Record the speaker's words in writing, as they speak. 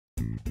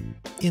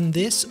In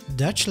this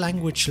Dutch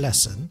language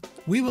lesson,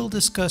 we will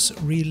discuss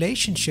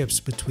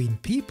relationships between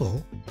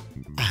people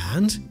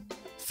and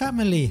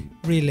family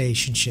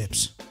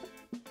relationships.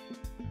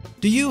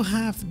 Do you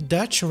have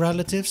Dutch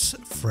relatives,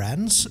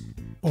 friends,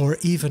 or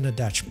even a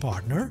Dutch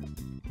partner?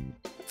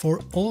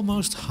 For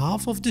almost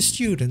half of the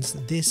students,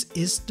 this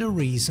is the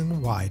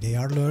reason why they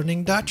are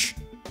learning Dutch.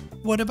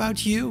 What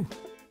about you?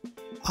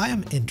 I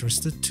am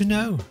interested to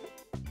know.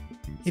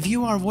 If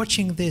you are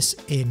watching this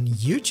in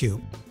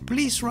YouTube,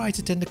 please write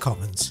it in the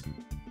comments,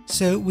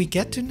 so we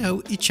get to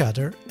know each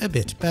other a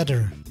bit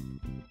better.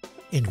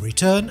 In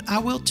return, I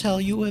will tell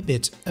you a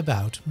bit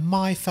about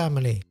my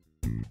family.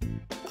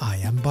 I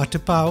am Bart de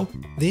Pau.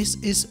 This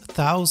is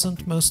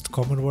 1000 Most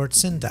Common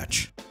Words in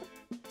Dutch,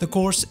 the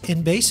course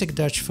in basic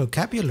Dutch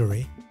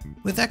vocabulary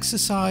with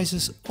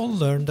exercises on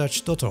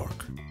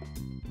learndutch.org.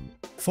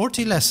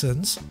 40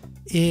 lessons.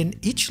 In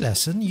each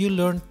lesson you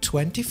learn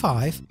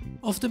 25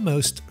 of the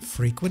most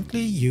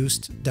frequently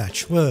used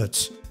Dutch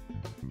words.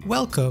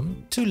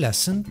 Welcome to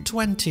lesson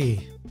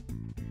 20.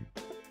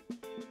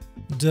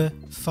 De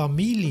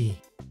familie.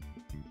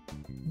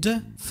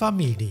 De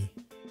familie.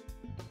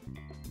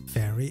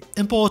 Very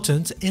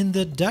important in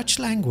the Dutch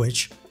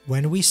language,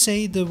 when we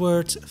say the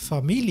word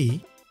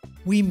familie,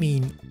 we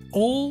mean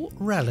all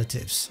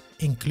relatives,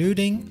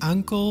 including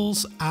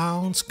uncles,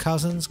 aunts,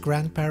 cousins,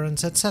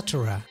 grandparents,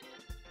 etc.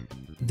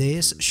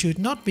 This should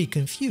not be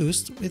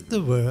confused with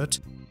the word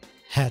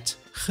het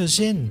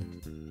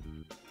gezin.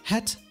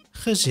 Het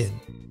gezin,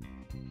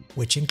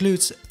 which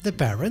includes the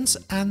parents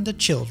and the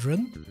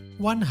children,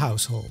 one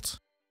household.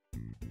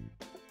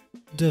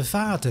 De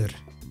vader.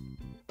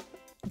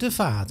 De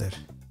vader.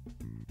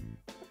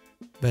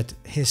 But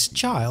his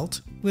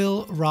child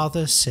will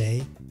rather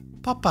say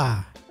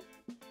papa.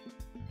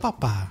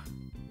 Papa.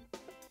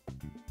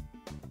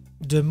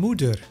 De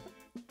moeder.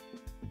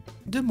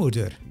 De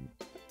moeder.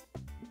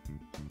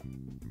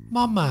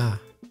 Mama.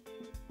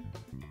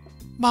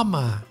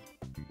 Mama.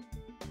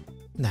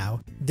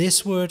 Now,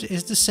 this word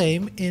is the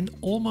same in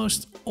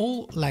almost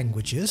all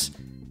languages,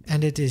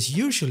 and it is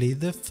usually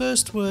the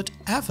first word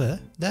ever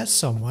that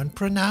someone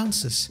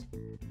pronounces.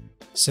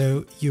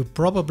 So you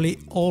probably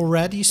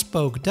already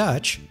spoke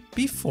Dutch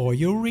before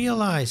you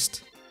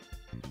realized.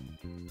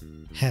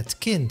 Het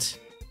kind.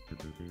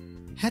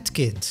 Het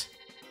kind.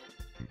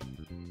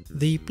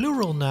 The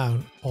plural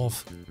noun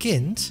of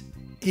kind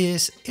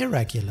is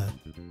irregular.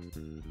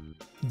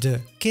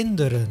 De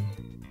kinderen.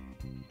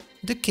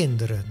 De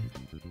kinderen.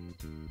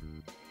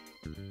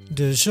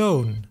 De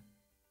zoon.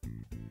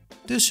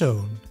 De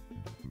zoon.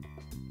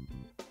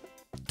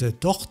 De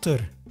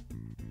dochter.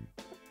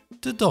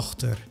 De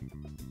dochter.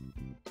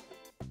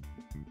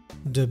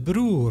 De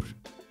broer.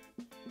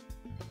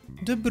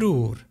 De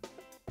broer.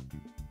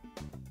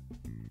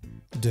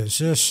 De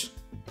zus.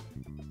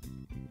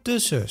 De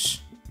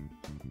zus.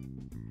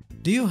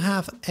 Do you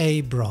have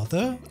a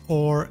brother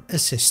or a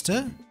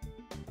sister?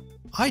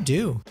 I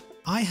do.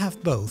 I have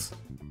both.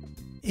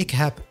 Ik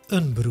heb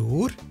een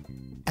broer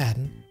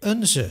en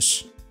een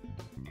zus.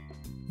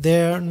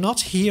 They're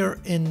not here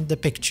in the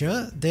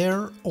picture,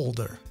 they're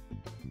older.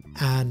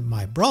 And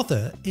my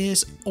brother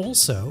is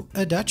also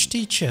a Dutch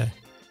teacher,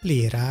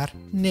 leraar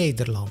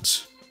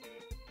Nederlands.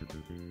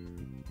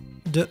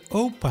 De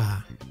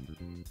opa.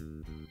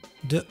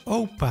 De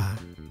opa.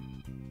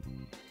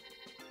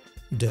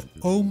 De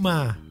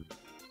oma.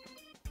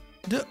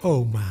 De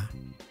oma.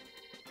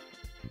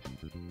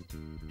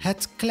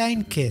 Het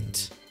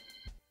kleinkind.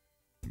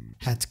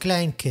 Het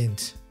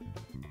kleinkind.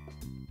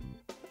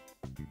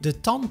 De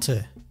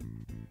tante.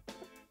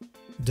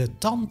 De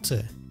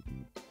tante.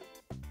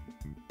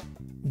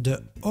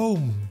 De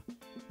oom.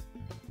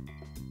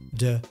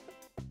 De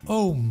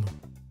oom.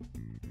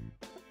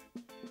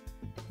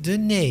 De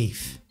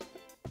neef.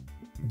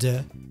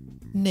 De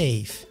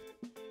neef.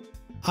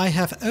 I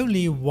have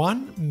only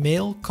one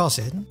male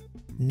cousin,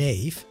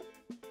 neef,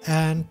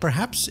 and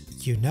perhaps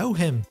you know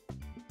him.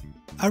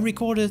 I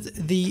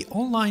recorded the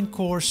online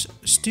course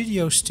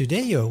Studio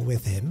Studio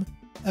with him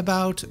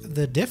about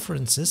the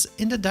differences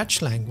in the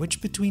Dutch language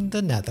between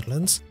the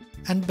Netherlands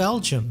and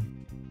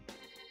Belgium.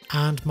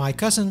 And my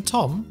cousin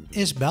Tom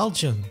is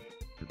Belgian.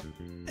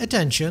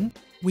 Attention,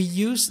 we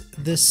use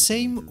the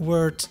same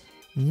word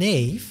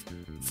neef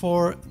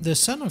for the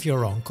son of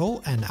your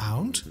uncle and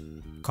aunt,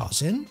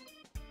 cousin,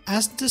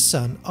 as the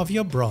son of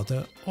your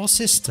brother or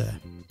sister,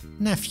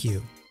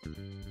 nephew.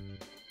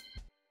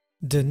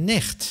 De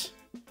nicht.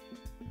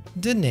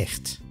 De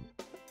nicht.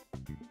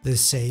 The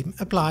same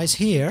applies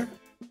here.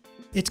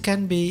 It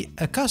can be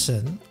a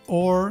cousin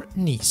or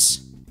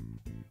niece.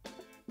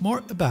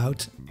 More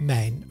about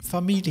mijn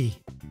familie.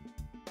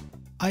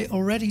 I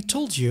already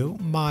told you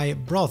my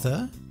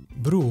brother,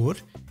 broer,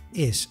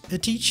 is a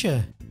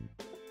teacher.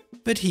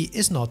 But he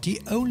is not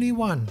the only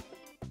one.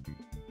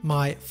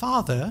 My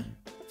father,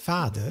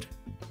 vader,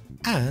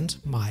 and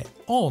my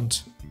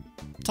aunt,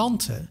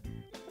 tante,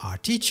 are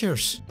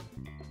teachers.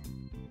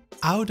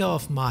 Out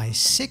of my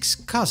 6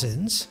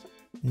 cousins,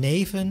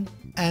 neven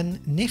and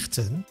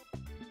nichten,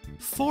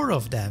 4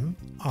 of them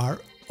are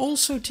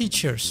also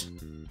teachers.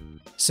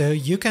 So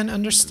you can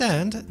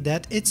understand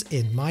that it's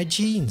in my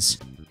genes.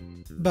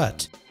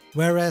 But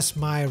whereas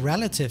my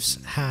relatives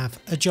have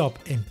a job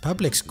in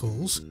public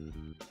schools,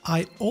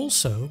 I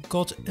also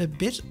got a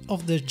bit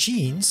of the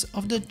genes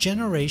of the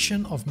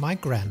generation of my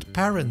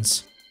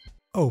grandparents,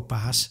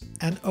 opa's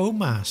and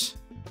oma's,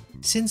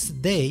 since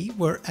they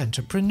were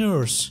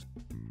entrepreneurs.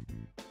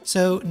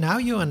 So now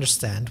you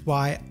understand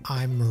why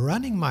I'm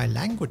running my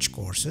language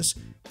courses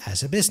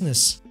as a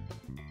business.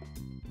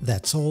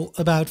 That's all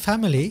about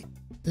family.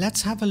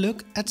 Let's have a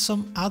look at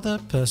some other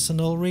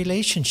personal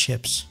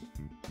relationships.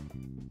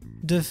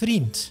 De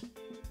vriend.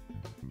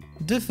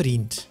 De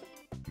vriend.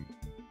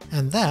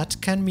 And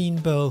that can mean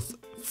both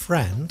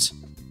friend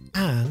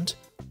and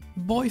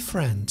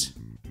boyfriend.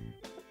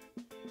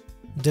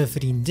 De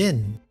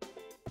vriendin.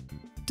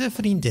 De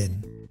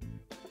vriendin.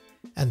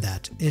 And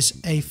that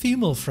is a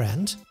female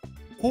friend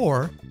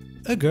or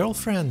a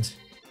girlfriend.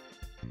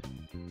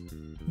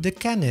 De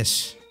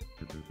kennis.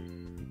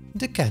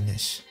 De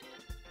kennis.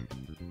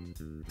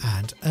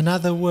 And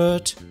another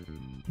word,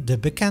 de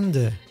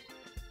bekende.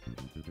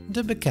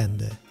 De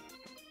bekende.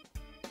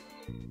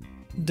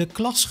 De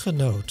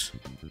klasgenoot.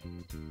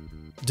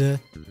 De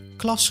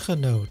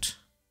klasgenoot.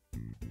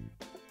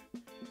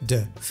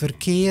 De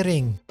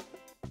verkering.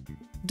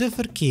 De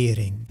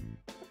verkering.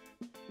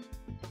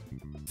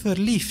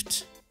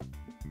 Verliefd.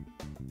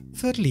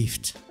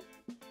 Verliefd.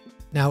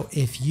 Now,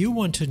 if you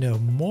want to know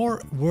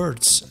more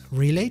words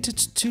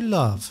related to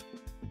love,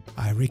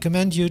 I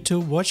recommend you to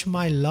watch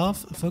my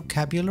love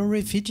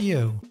vocabulary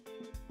video.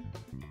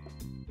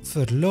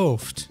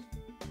 Verloofd.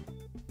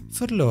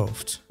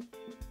 Verloofd.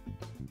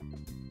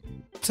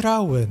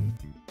 Trouwen.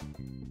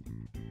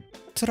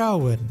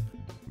 Trouwen.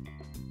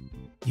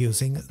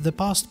 Using the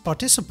past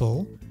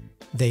participle,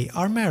 they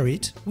are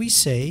married, we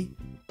say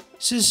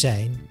ze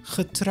zijn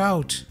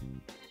getrouwd.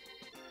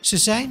 Ze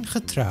zijn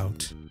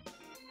getrouwd.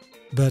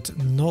 But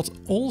not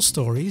all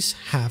stories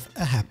have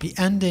a happy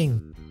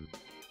ending.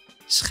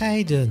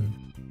 Scheiden.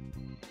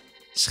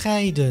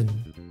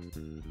 Scheiden.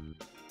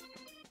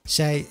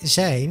 Zij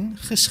zijn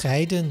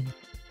gescheiden.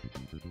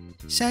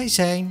 Zij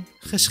zijn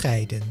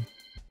gescheiden.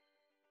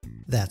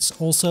 That's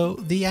also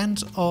the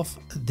end of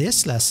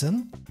this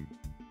lesson.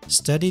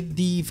 Study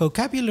the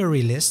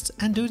vocabulary list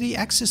and do the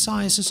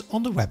exercises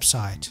on the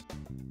website.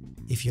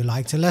 If you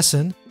liked the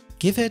lesson,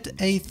 give it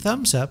a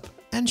thumbs up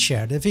and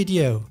share the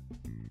video.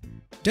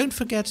 Don't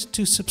forget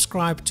to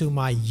subscribe to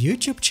my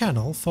YouTube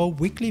channel for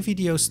weekly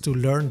videos to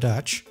learn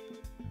Dutch.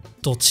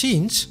 Tot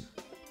ziens,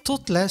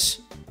 tot les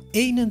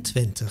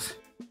 21.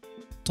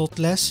 Tot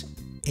les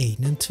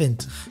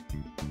 21.